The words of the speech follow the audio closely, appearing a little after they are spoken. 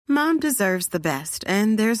Mom deserves the best,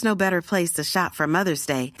 and there's no better place to shop for Mother's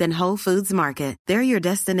Day than Whole Foods Market. They're your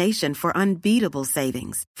destination for unbeatable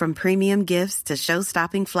savings, from premium gifts to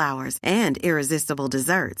show-stopping flowers and irresistible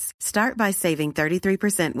desserts. Start by saving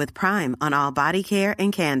 33% with Prime on all body care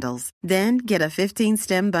and candles. Then get a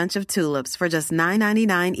 15-stem bunch of tulips for just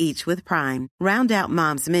 $9.99 each with Prime. Round out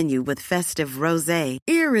Mom's menu with festive rosé,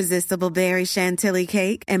 irresistible berry chantilly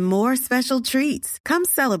cake, and more special treats. Come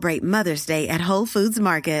celebrate Mother's Day at Whole Foods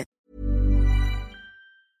Market.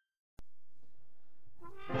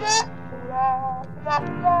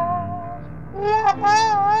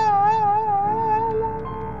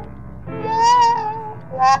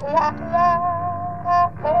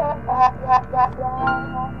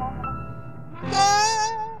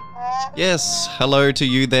 Yes, hello to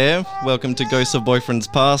you there. Welcome to Ghosts of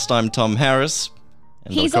Boyfriends Past. I'm Tom Harris.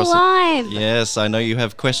 And he's alive! Yes, I know you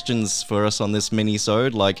have questions for us on this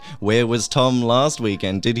mini-sode, like, where was Tom last week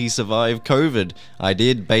and did he survive COVID? I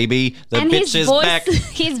did, baby. The bitch is back.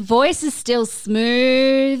 His voice is still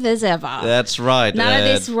smooth as ever. That's right. None of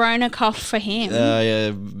this Rona cough for him.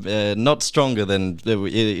 Not stronger than...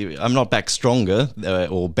 I'm not back stronger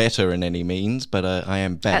or better in any means, but I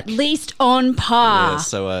am back. At least on par.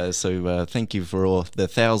 So thank you for all the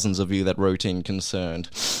thousands of you that wrote in concerned.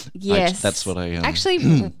 Yes. That's what I... Actually,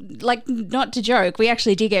 like, not to joke, we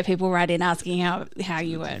actually did get people right in asking how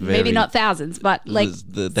you were. Maybe not thousands, but like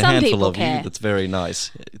the some handful people of care. you. That's very nice.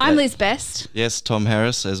 I'm Liz Best. Yes, Tom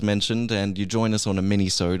Harris, as mentioned, and you join us on a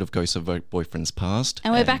mini-sode of Ghosts of Boyfriends Past.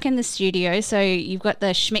 And we're back in the studio, so you've got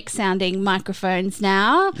the schmick-sounding microphones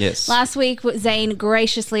now. Yes. Last week, Zane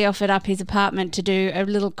graciously offered up his apartment to do a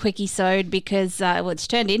little quickie-sode because, it's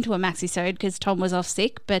turned into a maxi-sode because Tom was off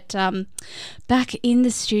sick, but back in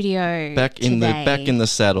the studio Back in the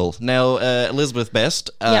saddle. Now, Elizabeth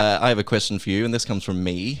Best, Yep. I have a question for you, and this comes from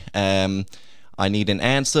me. I need an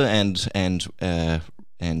answer and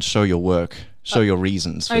show your work, show your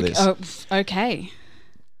reasons for this. Okay.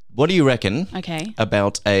 What do you reckon Okay.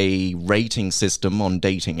 about a rating system on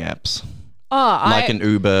dating apps? Oh, Like an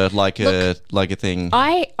Uber, like a thing.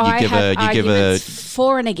 I have give arguments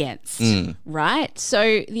for and against, right?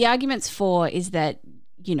 So the arguments for is that,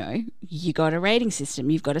 you know, you got a rating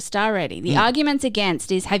system, you've got a star rating. The arguments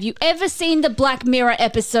against is, have you ever seen the Black Mirror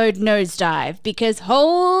episode Nosedive? Because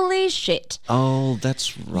holy shit. Oh,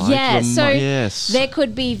 that's right. Yeah, so yes. there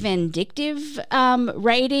could be vindictive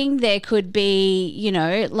rating. There could be, you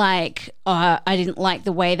know, like, I didn't like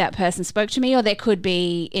the way that person spoke to me. Or there could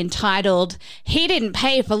be entitled, he didn't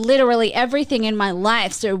pay for literally everything in my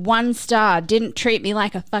life, so 1 star, didn't treat me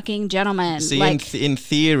like a fucking gentleman. See, like, in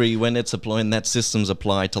theory, when it's applied, that system's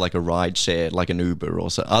applied to like a ride share, like an Uber, or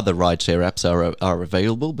so other ride share apps are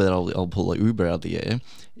available, but I'll pull an Uber out of the air.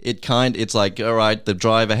 It's like, all right, the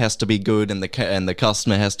driver has to be good and the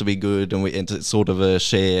customer has to be good, and it's sort of a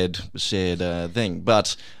shared thing.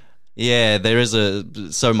 But yeah, there is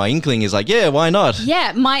so my inkling is like, yeah, why not?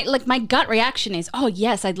 yeah, my gut reaction is, oh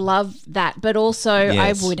yes, I'd love that, but also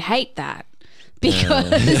Yes. I would hate that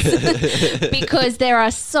because there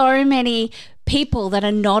are so many people that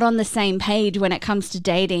are not on the same page when it comes to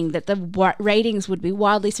dating that the ratings would be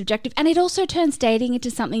wildly subjective, and it also turns dating into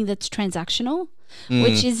something that's transactional,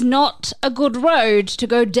 which is not a good road to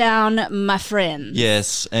go down, my friend.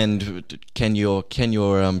 Yes, and can your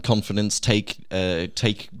confidence take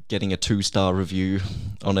getting a 2-star review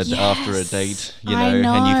on it after a date? You know, I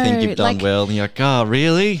know. and you think you've done Like- well, and you're like, oh,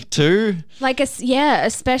 really? 2? Like,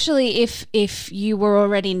 especially if you were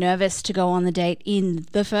already nervous to go on the date in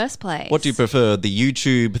the first place. What do you prefer, the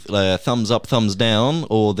YouTube thumbs up, thumbs down,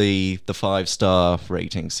 or the 5-star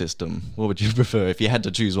rating system? What would you prefer if you had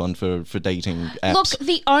to choose one for dating apps? Look,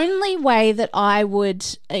 the only way that I would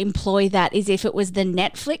employ that is if it was the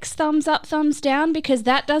Netflix thumbs up, thumbs down, because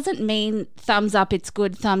that doesn't mean thumbs up, it's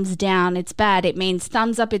good, thumbs down, it's bad. It means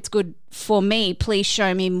thumbs up, it's good for me. Please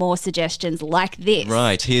show me more suggestions like this.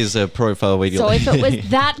 Right, here's a profile video. So if it was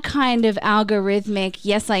that kind of algorithmic,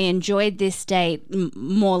 yes, I enjoyed this date,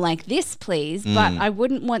 more like this, please, but I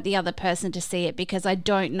wouldn't want the other person to see it because I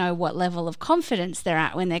don't know what level of confidence they're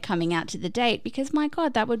at when they're coming out to the date, because my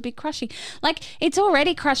God, that would be crushing. Like, it's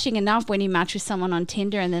already crushing enough when you match with someone on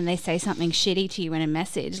Tinder and then they say something shitty to you in a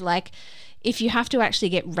message. Like, if you have to actually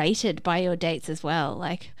get rated by your dates as well,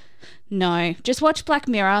 like... No, just watch Black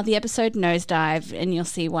Mirror, the episode Nosedive, and you'll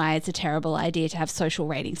see why it's a terrible idea to have social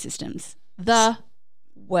rating systems. The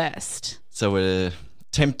worst. So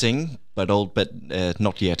tempting but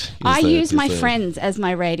not yet. I use my friends as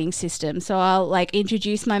my rating system. So I'll like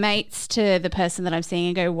introduce my mates to the person that I'm seeing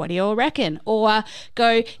and go, what do you all reckon? Or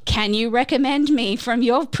go, can you recommend me from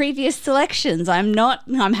your previous selections?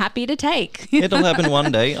 I'm happy to take. It'll happen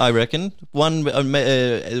one day, I reckon. One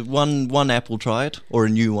app will try it, or a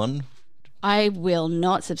new one. I will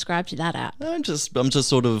not subscribe to that app. I'm just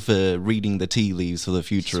sort of reading the tea leaves for the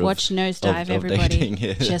future. Just watch Nosedive, everybody. Dating,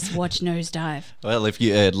 yeah. Just watch Nosedive. Well, if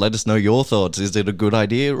you let us know your thoughts. Is it a good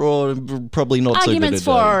idea or probably not Arguments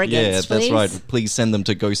so good? For or against, yeah, please. That's right. Please send them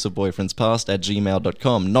to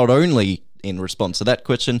ghostofboyfriendspast@gmail.com. Not only in response to that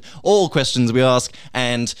question, all questions we ask,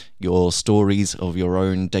 and your stories of your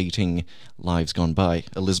own dating lives gone by.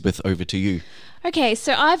 Elizabeth, over to you. Okay,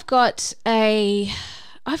 so I've got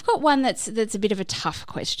one that's a bit of a tough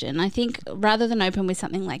question. I think rather than open with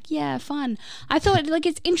something like, yeah, fun, I thought like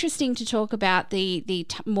it's interesting to talk about the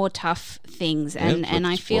more tough things, and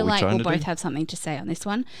I feel like we'll both have something to say on this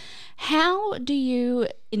one. How do you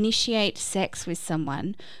initiate sex with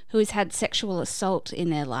someone who has had sexual assault in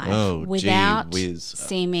their life without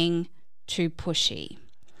seeming too pushy?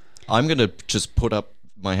 I'm going to just put up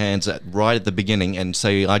my hands right at the beginning and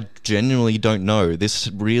say I genuinely don't know. This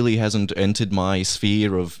really hasn't entered my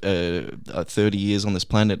sphere of 30 years on this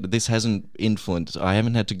planet. This hasn't influenced. I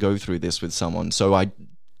haven't had to go through this with someone, so I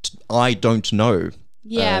don't know.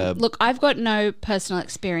 Yeah, look, I've got no personal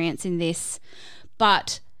experience in this,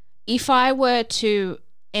 but if I were to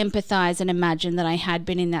empathize and imagine that I had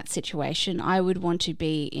been in that situation, I would want to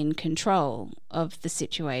be in control of the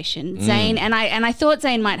situation. Zane, and I thought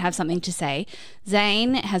Zane might have something to say.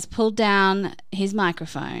 Zane has pulled down his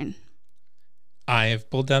microphone. I have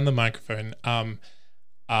pulled down the microphone.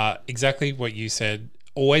 Exactly what you said.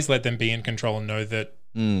 Always let them be in control and know that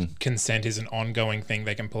consent is an ongoing thing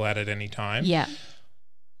they can pull out at any time. Yeah.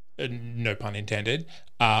 No pun intended.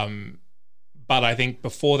 But I think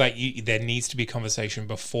before that, there needs to be conversation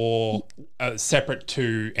before, separate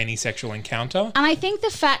to any sexual encounter. And I think the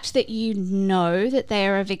fact that you know that they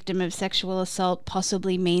are a victim of sexual assault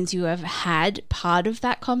possibly means you have had part of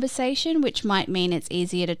that conversation, which might mean it's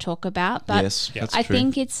easier to talk about. But yes, that's I true.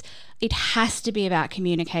 think it has to be about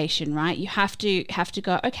communication, right? You have to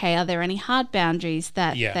go, okay, are there any hard boundaries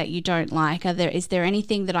that you don't like? Is there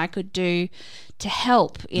anything that I could do to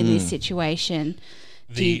help in this situation?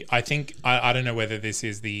 I think I don't know whether this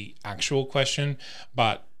is the actual question,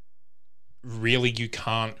 but really you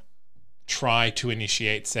can't try to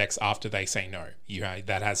initiate sex after they say no.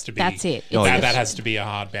 That has to be that's it. That has to be a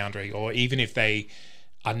hard boundary, or even if they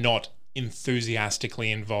are not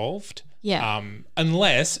enthusiastically involved. Yeah.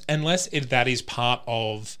 Unless that is part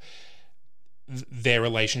of their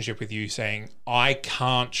relationship with you, saying I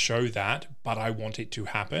can't show that, but I want it to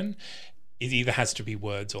happen. It either has to be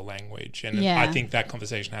words or language, and I think that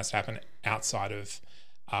conversation has to happen outside of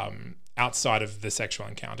the sexual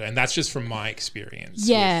encounter, and that's just from my experience.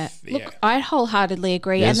 Look, I wholeheartedly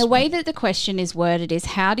agree. Yes. And the way that the question is worded is,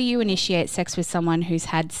 how do you initiate sex with someone who's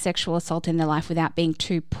had sexual assault in their life without being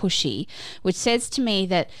too pushy? Which says to me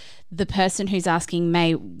that the person who's asking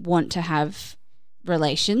may want to have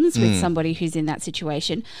relations with somebody who's in that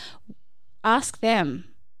situation. Ask them.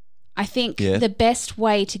 I think the best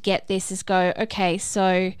way to get this is go, okay,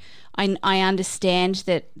 so I understand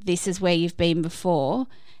that this is where you've been before.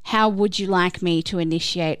 How would you like me to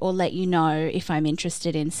initiate or let you know if I'm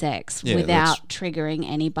interested in sex without triggering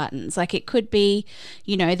any buttons? Like it could be,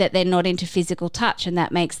 that they're not into physical touch and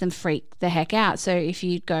that makes them freak the heck out. So if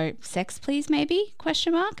you go, sex please maybe, ?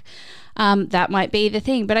 That might be the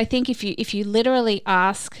thing. But I think if you literally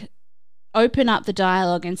open up the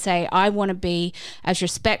dialogue and say, I want to be as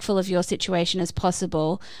respectful of your situation as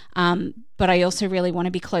possible, but I also really want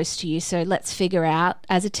to be close to you. So let's figure out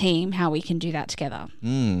as a team how we can do that together.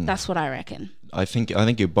 That's what I reckon. I think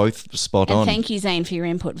you're both spot on. Thank you, Zane, for your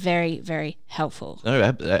input. Very, very helpful.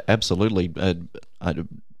 No, absolutely.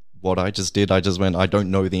 What I just did, I just went, I don't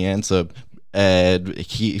know the answer.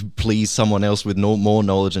 Please someone else with more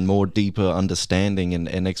knowledge and more deeper understanding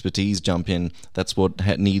and expertise jump in. That's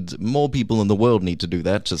what needs. More people in the world need to do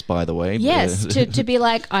that, just by the way. Yes, to be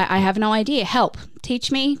like, I have no idea. Help.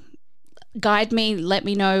 Teach me. Guide me. Let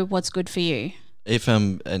me know what's good for you.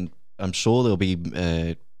 And I'm sure there'll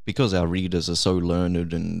be because our readers are so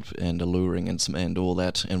learned and alluring and all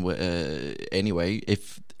that. And anyway,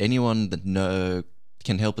 if anyone that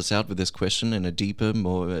can help us out with this question in a deeper,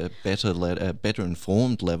 more better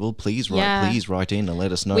informed level, please write in and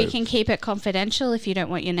let us know. We can keep it confidential if you don't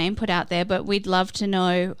want your name put out there, but we'd love to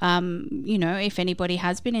know, if anybody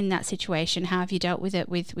has been in that situation, how have you dealt with it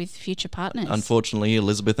with future partners? Unfortunately,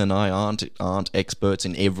 Elizabeth and I aren't experts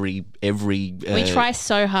in every we try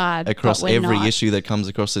so hard across but we're every not. issue that comes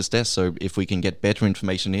across this desk. So if we can get better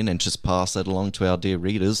information in and just pass that along to our dear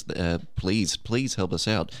readers, please help us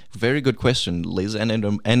out. Very good question, Liz, and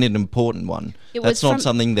an important one. That's not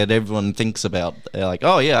something that everyone thinks about. They're like,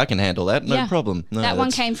 oh yeah, I can handle that, no problem. No, that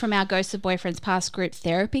one came from our Ghosts of Boyfriends Past group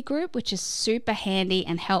therapy group, which is super handy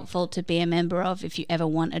and helpful to be a member of if you ever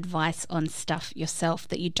want advice on stuff yourself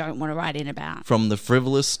that you don't want to write in about. From the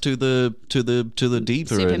frivolous to the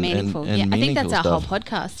deeper super and meaningful. and I think that's our stuff. whole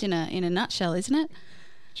podcast in a nutshell, isn't it?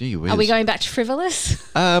 Gee whiz. Are we going back to frivolous?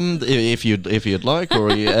 If you'd like,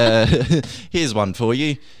 or here's one for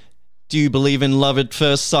you. Do you believe in love at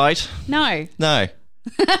first sight? No. No.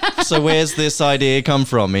 So where's this idea come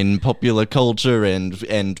from in popular culture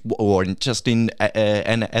or just in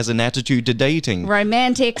as an attitude to dating?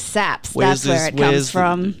 Romantic saps. That's where it comes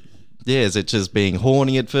from. Yeah, is it just being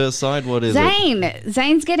horny at first sight? What is it?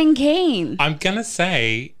 Zane's getting keen. I'm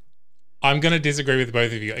going to disagree with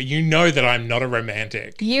both of you. You know that I'm not a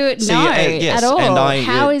romantic. Yes, at all.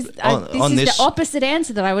 And this is the opposite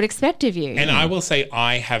answer that I would expect of you. And I will say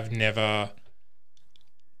I have never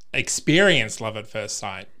experienced love at first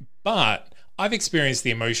sight, but I've experienced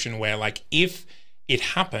the emotion where, like, if it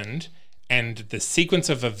happened and the sequence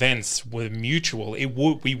of events were mutual,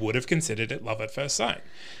 we would have considered it love at first sight.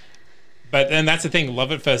 But then that's the thing.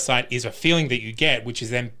 Love at first sight is a feeling that you get, which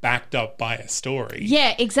is then backed up by a story.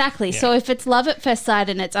 Yeah, exactly. Yeah. So if it's love at first sight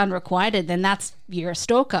and it's unrequited, then you're a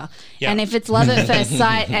stalker. Yeah. And if it's love at first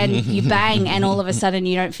sight and you bang and all of a sudden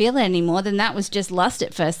you don't feel it anymore, then that was just lust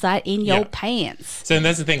at first sight in your pants. So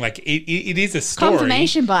that's the thing. Like it is a story.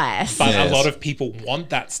 Confirmation bias. But a lot of people want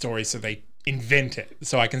that story, so they invent it.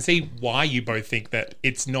 So I can see why you both think that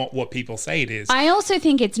it's not what people say it is. I also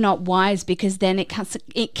think it's not wise because then it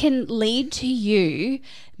can lead to you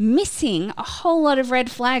missing a whole lot of red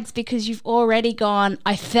flags because you've already gone,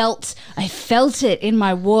 I felt it in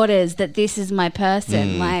my waters that this is my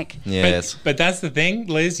person. Yes. But that's the thing,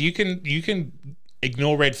 Liz, you can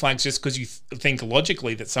ignore red flags just because you think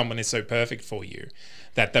logically that someone is so perfect for you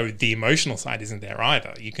that the emotional side isn't there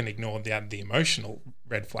either. You can ignore the emotional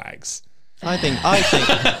red flags. I think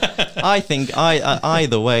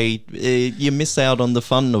either way, you miss out on the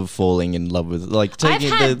fun of falling in love with, like,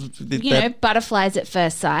 taking I've had, butterflies at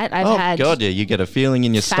first sight. I've had God, yeah, you get a feeling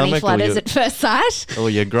in your fanny stomach, flutters at first sight, or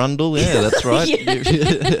your grundle. Yeah, that's right.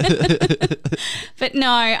 But no,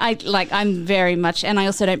 I'm very much, and I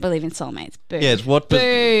also don't believe in soulmates. Boo. Yes, boo.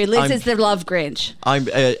 Liz is the love Grinch.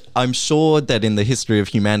 I'm sure that in the history of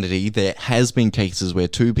humanity, there has been cases where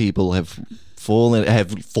two people have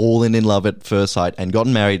fallen in love at first sight and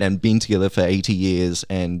gotten married and been together for 80 years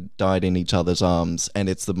and died in each other's arms, and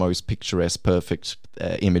it's the most picturesque, perfect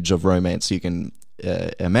image of romance you can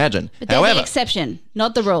imagine. But they're the exception,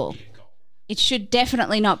 not the rule. It should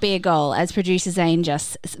definitely not be a goal, as producer Zane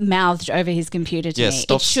just mouthed over his computer to me.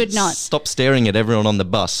 It should not. Stop staring at everyone on the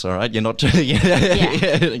bus, all right? You're not...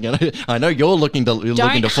 I know you're looking to fall in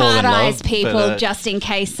love. Don't hard eyes people just in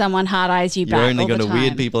case someone hard eyes you back. You're only going to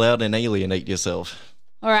weird people out and alienate yourself.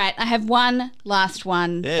 All right, I have one last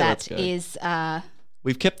one that is...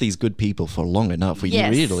 We've kept these good people for long enough. We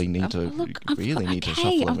really need to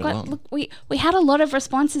shuffle it along. Look, we had a lot of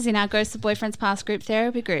responses in our Ghosts of Boyfriends Past group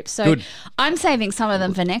therapy group. So good. I'm saving some of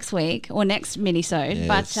them for next week or next mini-sode.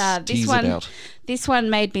 Yes, but this one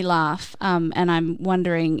made me laugh, and I'm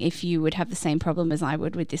wondering if you would have the same problem as I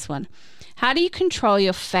would with this one. How do you control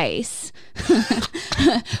your face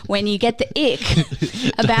when you get the ick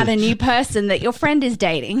about a new person that your friend is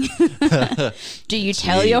dating? Do you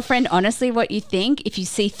tell your friend honestly what you think if you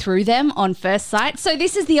see through them on first sight? So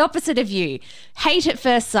this is the opposite of you. Hate at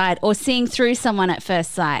first sight or seeing through someone at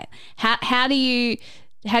first sight. How do you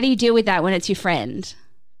deal with that when it's your friend?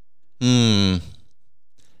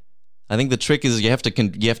 I think the trick is you have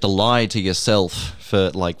to lie to yourself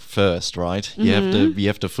first, right? Mm-hmm. You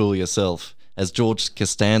have to fool yourself. As George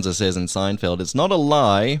Costanza says in Seinfeld, it's not a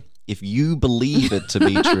lie if you believe it to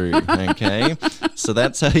be true, okay? So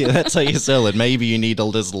that's how you sell it. Maybe you need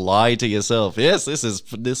to just lie to yourself. Yes, this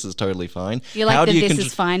is totally fine. You like this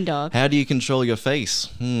is fine dog. How do you control your face?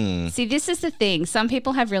 See, this is the thing. Some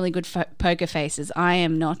people have really good poker faces. I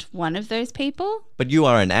am not one of those people. But you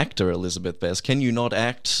are an actor, Elizabeth Best. Can you not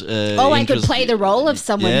act? I could play the role of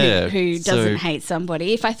someone who doesn't hate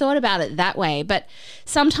somebody if I thought about it that way. But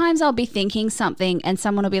sometimes I'll be thinking something and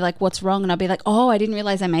someone will be like, "What's wrong?" And I'll be like, "Oh, I didn't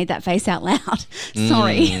realize I made that face out loud."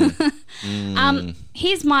 Sorry.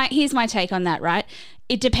 Here's my take on that, right?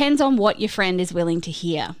 It depends on what your friend is willing to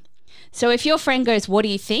hear. So if your friend goes, "What do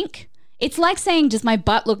you think?" It's like saying, "Does my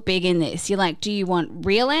butt look big in this?" You're like, "Do you want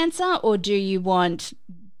real answer or do you want,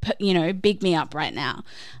 big me up right now?"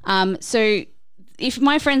 So if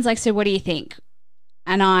my friend's like, "So what do you think?"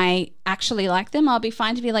 and I actually like them, I'll be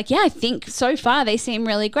fine to be like, "Yeah, I think so far they seem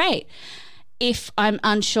really great." If I'm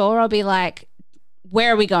unsure, I'll be like,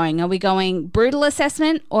 "Where are we going? Are we going brutal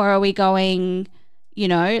assessment or are we going,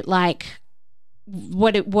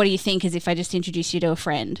 what do you think as if I just introduced you to a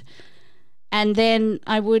friend?" And then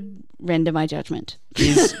I would render my judgment.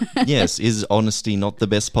 Is honesty not the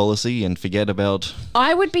best policy? And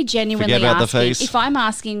I would be genuinely forget about asking. the face. If I'm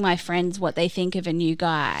asking my friends what they think of a new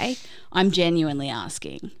guy, I'm genuinely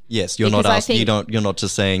asking. Yes, you're not asking. You're not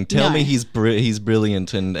just saying, "Tell me he's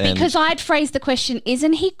brilliant," and because I'd phrase the question,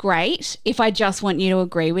 "Isn't he great?" If I just want you to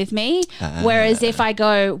agree with me. Whereas if I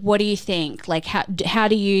go, "What do you think?" Like how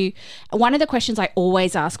do you? One of the questions I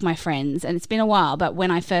always ask my friends, and it's been a while, but when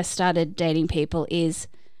I first started dating people, is,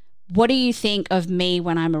 "What do you think of me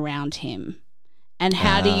when I'm around him?" And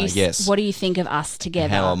how do you? Yes. What do you think of us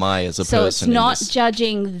together? How am I as a person? So it's not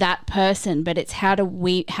judging that person, but it's how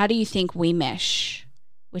do you think we mesh?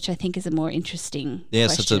 Which I think is a more interesting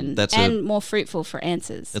question and more fruitful for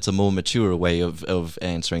answers. It's a more mature way of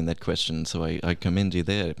answering that question. So I commend you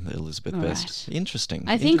there, Elizabeth Best. Right. Interesting.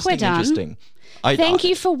 I think we're done. Interesting. Thank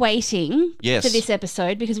you for waiting for this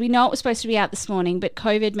episode, because we know it was supposed to be out this morning, but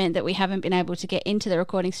COVID meant that we haven't been able to get into the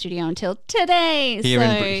recording studio until today.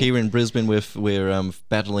 Here in Brisbane, we're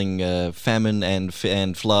battling famine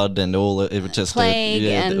and flood and all just plague,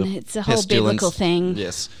 and it's a whole biblical thing.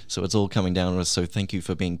 Yes, so it's all coming down on us. So thank you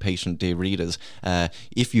for being patient, dear readers.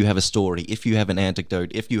 If you have a story, if you have an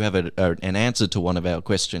anecdote, if you have an answer to one of our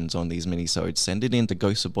questions on these minisodes, send it in to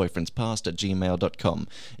ghostsofboyfriendspast@gmail.com.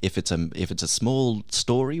 If it's a small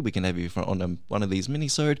story, we can have you on one of these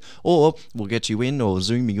minisode, or we'll get you in or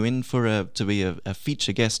zoom you in to be a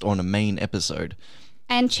feature guest on a main episode.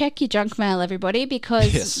 And check your junk mail, everybody,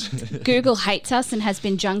 because Google hates us and has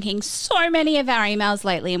been junking so many of our emails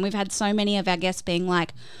lately, and we've had so many of our guests being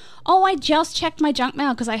like, "Oh, I just checked my junk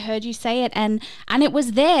mail because I heard you say it and it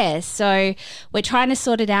was there." So we're trying to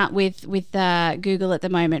sort it out with Google at the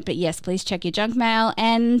moment. But yes, please check your junk mail,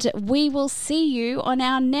 and we will see you on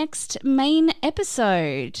our next main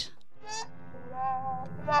episode.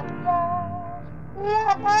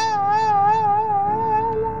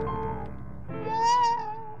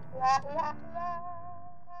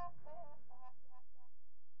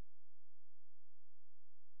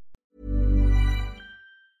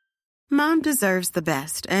 Mom deserves the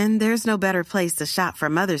best, and there's no better place to shop for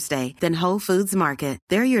Mother's Day than Whole Foods Market.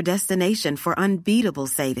 They're your destination for unbeatable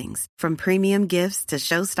savings, from premium gifts to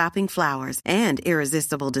show-stopping flowers and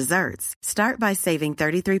irresistible desserts. Start by saving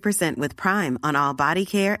 33% with Prime on all body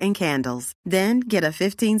care and candles. Then get a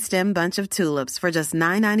 15-stem bunch of tulips for just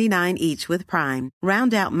 $9.99 each with Prime.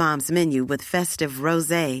 Round out Mom's menu with festive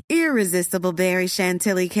rosé, irresistible berry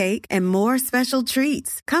chantilly cake, and more special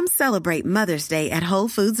treats. Come celebrate Mother's Day at Whole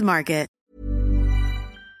Foods Market.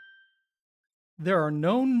 There are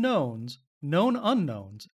known knowns, known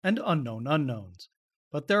unknowns, and unknown unknowns.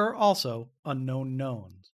 But there are also unknown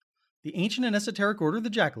knowns. The ancient and esoteric Order of the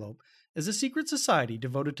Jackalope is a secret society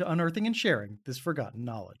devoted to unearthing and sharing this forgotten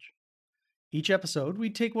knowledge. Each episode, we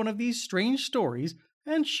take one of these strange stories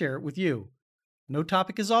and share it with you. No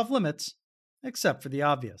topic is off limits, except for the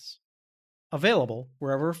obvious. Available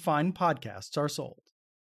wherever fine podcasts are sold.